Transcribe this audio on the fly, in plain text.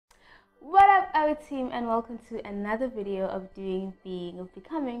our team, and welcome to another video of Doing, Being, of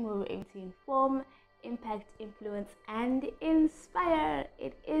Becoming, where we aim to inform, impact, influence, and inspire.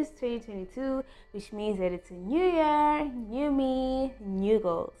 It is 2022, which means that it's a new year, new me, new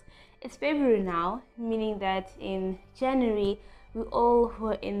goals. It's February now, meaning that in January, we all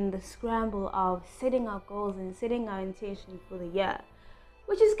were in the scramble of setting our goals and setting our intention for the year,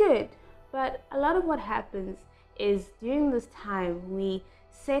 which is good. But a lot of what happens is during this time, we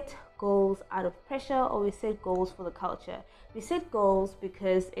set goals out of pressure, or we set goals for the culture. We set goals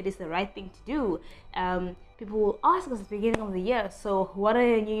because it is the right thing to do. People will ask us at the beginning of the year, so what are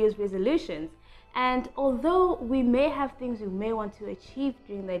your New Year's resolutions? And although we may have things we may want to achieve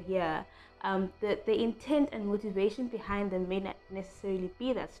during that year, the intent and motivation behind them may not necessarily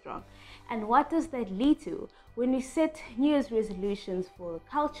be that strong. And what does that lead to? When we set New Year's resolutions for the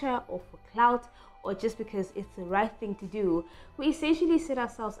culture or for clout, or just because it's the right thing to do, we essentially set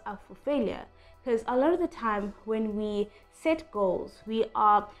ourselves up for failure. Because a lot of the time when we set goals, we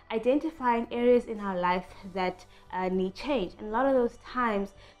are identifying areas in our life that need change. And a lot of those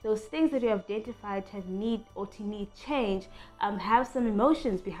times, those things that we have identified to need change have some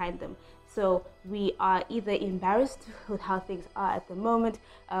emotions behind them. So we are either embarrassed with how things are at the moment,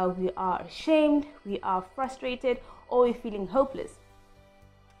 we are ashamed, we are frustrated, or we're feeling hopeless.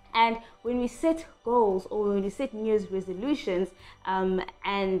 And when we set goals, or when we set New Year's resolutions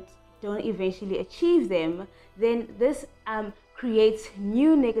and don't eventually achieve them, then this creates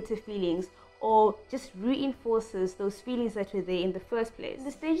new negative feelings, or just reinforces those feelings that were there in the first place. In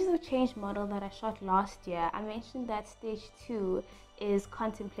the stages of change model that I shot last year, I mentioned that stage 2 is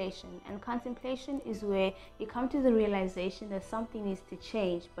contemplation. And contemplation is where you come to the realization that something needs to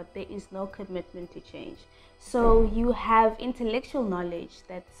change, but there is no commitment to change. So you have intellectual knowledge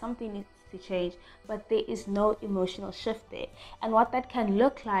that something needs to change, but there is no emotional shift there. And what that can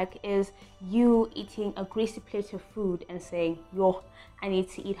look like is you eating a greasy plate of food and saying, yo, I need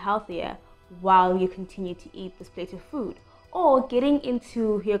to eat healthier, while you continue to eat this plate of food. Or getting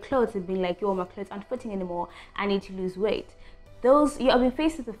into your clothes and being like, yo, my clothes aren't fitting anymore, I need to lose weight. Those, you are being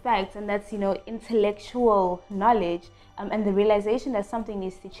faced with the facts, and that's, intellectual knowledge and the realization that something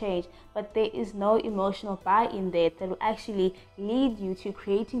needs to change, but there is no emotional buy-in there that will actually lead you to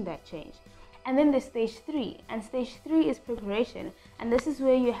creating that change. And then there's stage 3, and stage 3 is preparation, and this is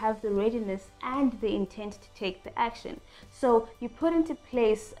where you have the readiness and the intent to take the action. So you put into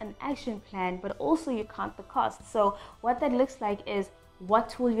place an action plan, but also you count the cost. So what that looks like is,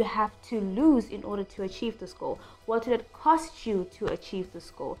 what will you have to lose in order to achieve this goal? What will it cost you to achieve this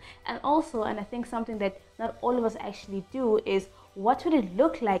goal? And also, and I think something that not all of us actually do, is what would it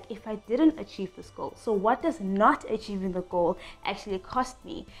look like if I didn't achieve this goal? So what does not achieving the goal actually cost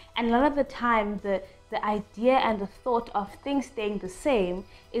me? And a lot of the time, the idea and the thought of things staying the same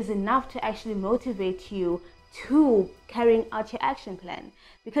is enough to actually motivate you to carrying out your action plan.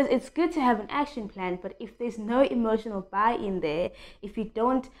 Because it's good to have an action plan, but if there's no emotional buy-in there, if you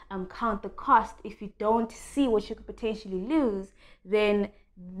don't count the cost, if you don't see what you could potentially lose, then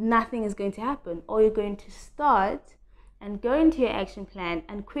nothing is going to happen. Or you're going to start and go into your action plan,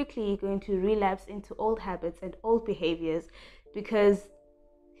 and quickly you're going to relapse into old habits and old behaviors, because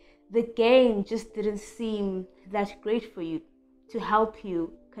the gain just didn't seem that great for you to help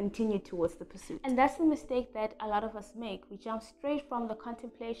you continue towards the pursuit. And that's the mistake that a lot of us make. We jump straight from the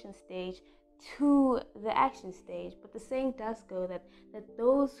contemplation stage to the action stage. But the saying does go that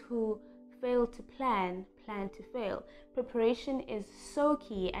those who fail to plan to fail. Preparation is so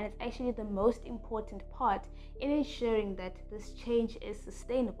key, and it's actually the most important part in ensuring that this change is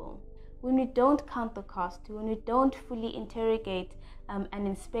sustainable. When we don't count the cost, when we don't fully interrogate and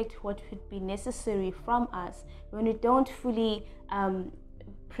inspect what would be necessary from us, when we don't fully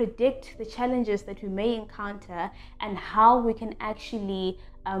predict the challenges that we may encounter and how we can actually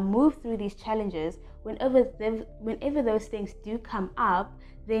move through these challenges, whenever those things do come up,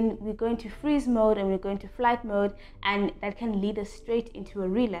 then we're going to freeze mode and we're going to flight mode, and that can lead us straight into a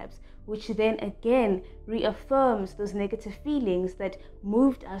relapse, which then again reaffirms those negative feelings that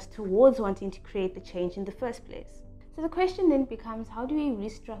moved us towards wanting to create the change in the first place. So the question then becomes, how do we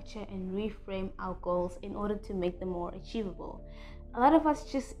restructure and reframe our goals in order to make them more achievable? A lot of us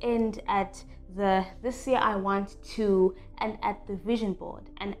just end at this year I want to, and at the vision board.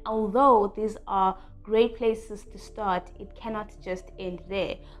 And although these are great places to start, it cannot just end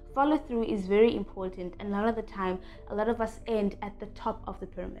there. Follow through is very important, and a lot of the time, a lot of us end at the top of the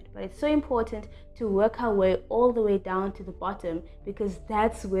pyramid. But it's so important to work our way all the way down to the bottom, because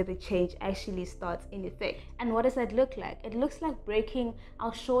that's where the change actually starts in effect. And what does that look like? It looks like breaking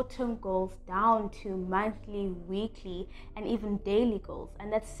our short-term goals down to monthly, weekly, and even daily goals.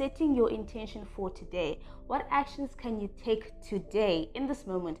 And that's setting your intention for today. What actions can you take today in this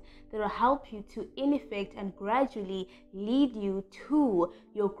moment that will help you to, in effect, and gradually lead you to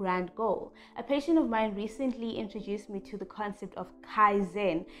your grand goal? A patient of mine recently introduced me to the concept of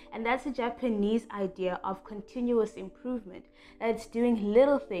Kaizen, and that's a Japanese idea of continuous improvement. That's doing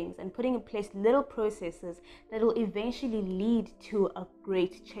little things and putting in place little processes that will eventually lead to a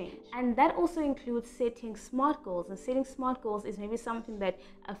great change. And that also includes setting SMART goals. And setting SMART goals is maybe something that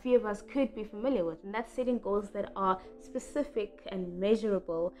a few of us could be familiar with, and that's setting goals that are specific and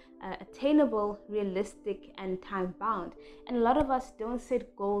measurable, attainable, realistic, and time bound. And a lot of us don't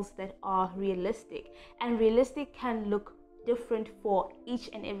set goals that are realistic, and realistic can look different for each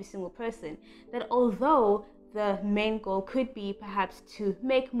and every single person. That although the main goal could be perhaps to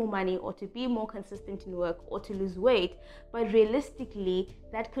make more money, or to be more consistent in work, or to lose weight, but realistically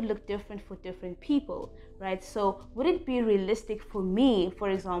that could look different for different people, right? So would it be realistic for me, for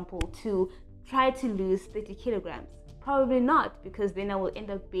example, to try to lose 30 kilograms? Probably not, because then I will end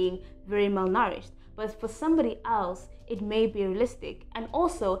up being very malnourished. But for somebody else, it may be realistic. And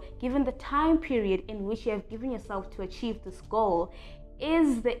also, given the time period in which you have given yourself to achieve this goal,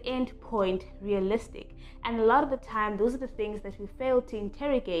 is the end point realistic? And a lot of the time, those are the things that we fail to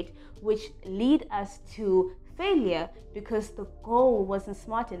interrogate, which lead us to failure, because the goal wasn't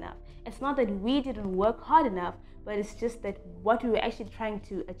smart enough. It's not that we didn't work hard enough, but it's just that what we were actually trying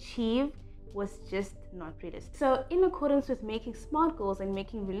to achieve was just not realistic. So in accordance with making SMART goals and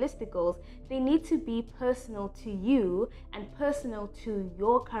making realistic goals, they need to be personal to you and personal to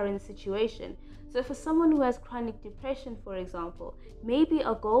your current situation. So for someone who has chronic depression, for example, maybe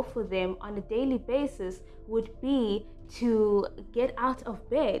a goal for them on a daily basis would be to get out of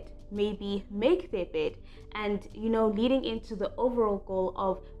bed, maybe make their bed, and leading into the overall goal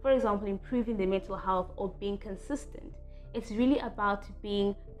of, for example, improving their mental health or being consistent. It's really about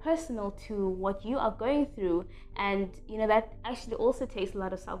being personal to what you are going through, and that actually also takes a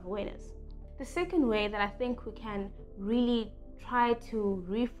lot of self-awareness. The second way that I think we can really try to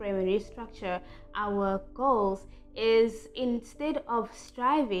reframe and restructure our goals is, instead of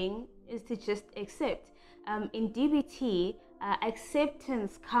striving, is to just accept. In DBT,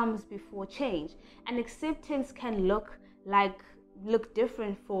 acceptance comes before change, and acceptance can look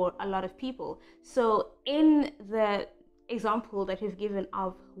different for a lot of people. So in the example that we've given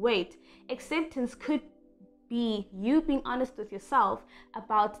of weight, acceptance could be you being honest with yourself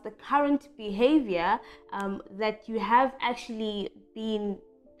about the current behavior that you have actually been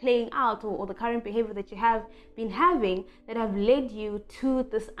playing out, or the current behavior that you have been having that have led you to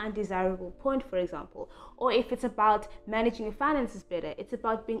this undesirable point, for example. Or if it's about managing your finances better, it's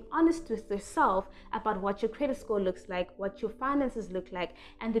about being honest with yourself about what your credit score looks like, what your finances look like,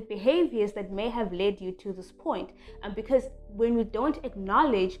 and the behaviors that may have led you to this point. Because when we don't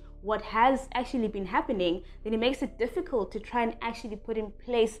acknowledge what has actually been happening, then it makes it difficult to try and actually put in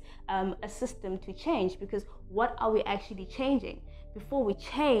place a system to change, because what are we actually changing? Before we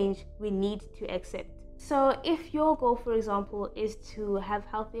change, we need to accept. So if your goal, for example, is to have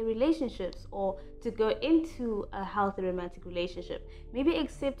healthy relationships, or to go into a healthy romantic relationship, maybe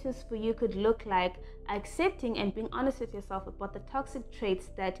acceptance for you could look like accepting and being honest with yourself about the toxic traits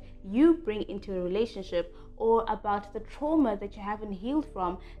that you bring into a relationship, or about the trauma that you haven't healed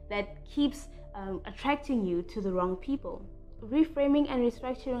from that keeps attracting you to the wrong people. Reframing and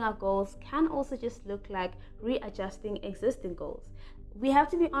restructuring our goals can also just look like readjusting existing goals. We have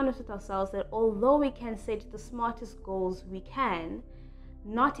to be honest with ourselves that although we can set the smartest goals we can,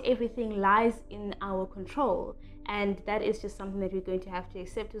 not everything lies in our control, and that is just something that we're going to have to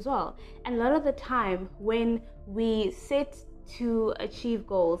accept as well. And a lot of the time when we set to achieve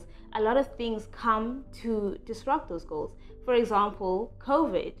goals, a lot of things come to disrupt those goals. For example,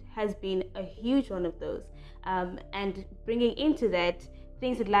 COVID has been a huge one of those, and bringing into that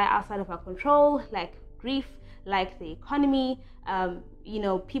things that lie outside of our control, like grief, like the economy,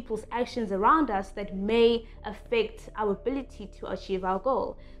 people's actions around us that may affect our ability to achieve our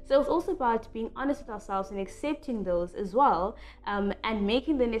goal. So it's also about being honest with ourselves and accepting those as well, and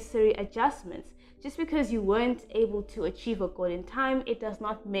making the necessary adjustments. Just because you weren't able to achieve a goal in time, it does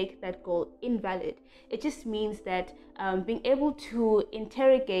not make that goal invalid. It just means that being able to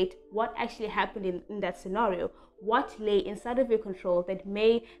interrogate what actually happened in that scenario, what lay inside of your control that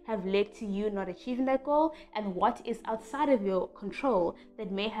may have led to you not achieving that goal, and what is outside of your control goal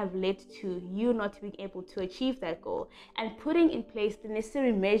that may have led to you not being able to achieve that goal, and putting in place the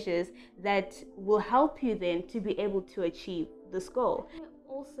necessary measures that will help you then to be able to achieve this goal.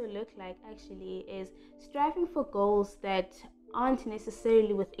 Also look like actually is striving for goals that aren't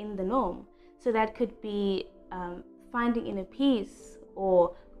necessarily within the norm. So that could be finding inner peace,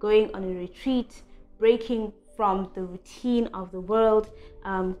 or going on a retreat, breaking from the routine of the world,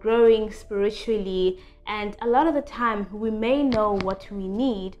 growing spiritually. And a lot of the time we may know what we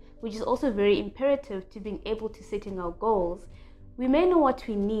need, which is also very imperative to being able to setting our goals. We may know what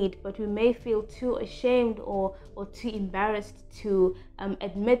we need, but we may feel too ashamed or too embarrassed to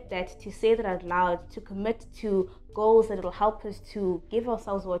admit that, to say that out loud, to commit to goals that will help us to give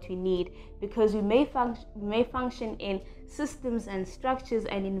ourselves what we need, because we may function in systems and structures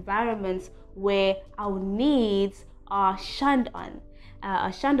and environments where our needs are shunned upon.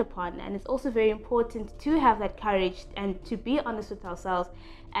 And it's also very important to have that courage and to be honest with ourselves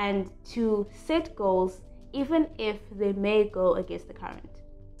and to set goals even if they may go against the current.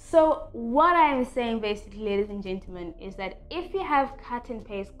 So what I'm saying basically, ladies and gentlemen, is that if you have cut and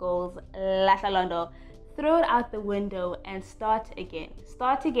paste goals, lasalondo, throw it out the window and start again.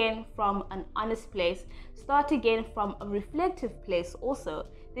 Start again from an honest place. Start again from a reflective place also.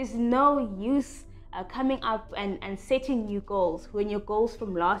 There's no use coming up and setting new goals when your goals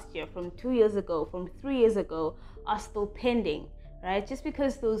from last year, from 2 years ago, from 3 years ago are still pending. Right? Just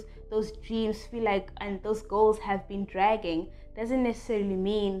because those dreams feel like, and those goals have been dragging, doesn't necessarily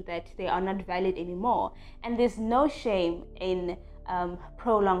mean that they are not valid anymore. And there's no shame in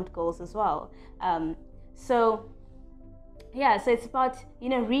prolonged goals as well. So it's about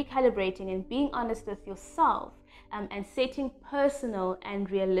recalibrating and being honest with yourself, and setting personal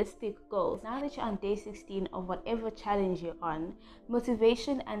and realistic goals. Now that you're on day 16 of whatever challenge you're on,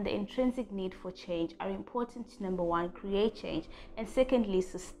 motivation and the intrinsic need for change are important to, number one, create change, and secondly,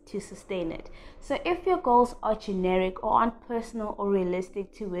 to sustain it. So if your goals are generic or aren't personal or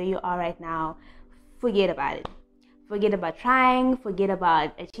realistic to where you are right now, forget about it. Forget about trying, forget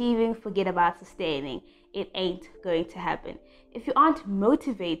about achieving, forget about sustaining. It ain't going to happen. If you aren't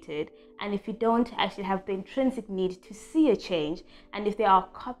motivated, and if you don't actually have the intrinsic need to see a change, and if they are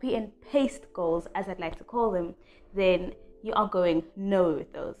copy and paste goals, as I'd like to call them, then you are going nowhere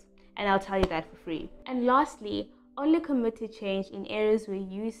with those. And I'll tell you that for free. And lastly, only commit to change in areas where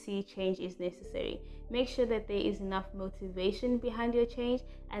you see change is necessary. Make sure that there is enough motivation behind your change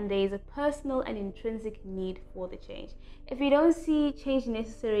and there is a personal and intrinsic need for the change. If you don't see change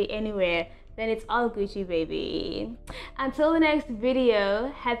necessary anywhere, then it's all Gucci, baby. Until the next video,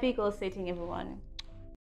 happy goal setting, everyone.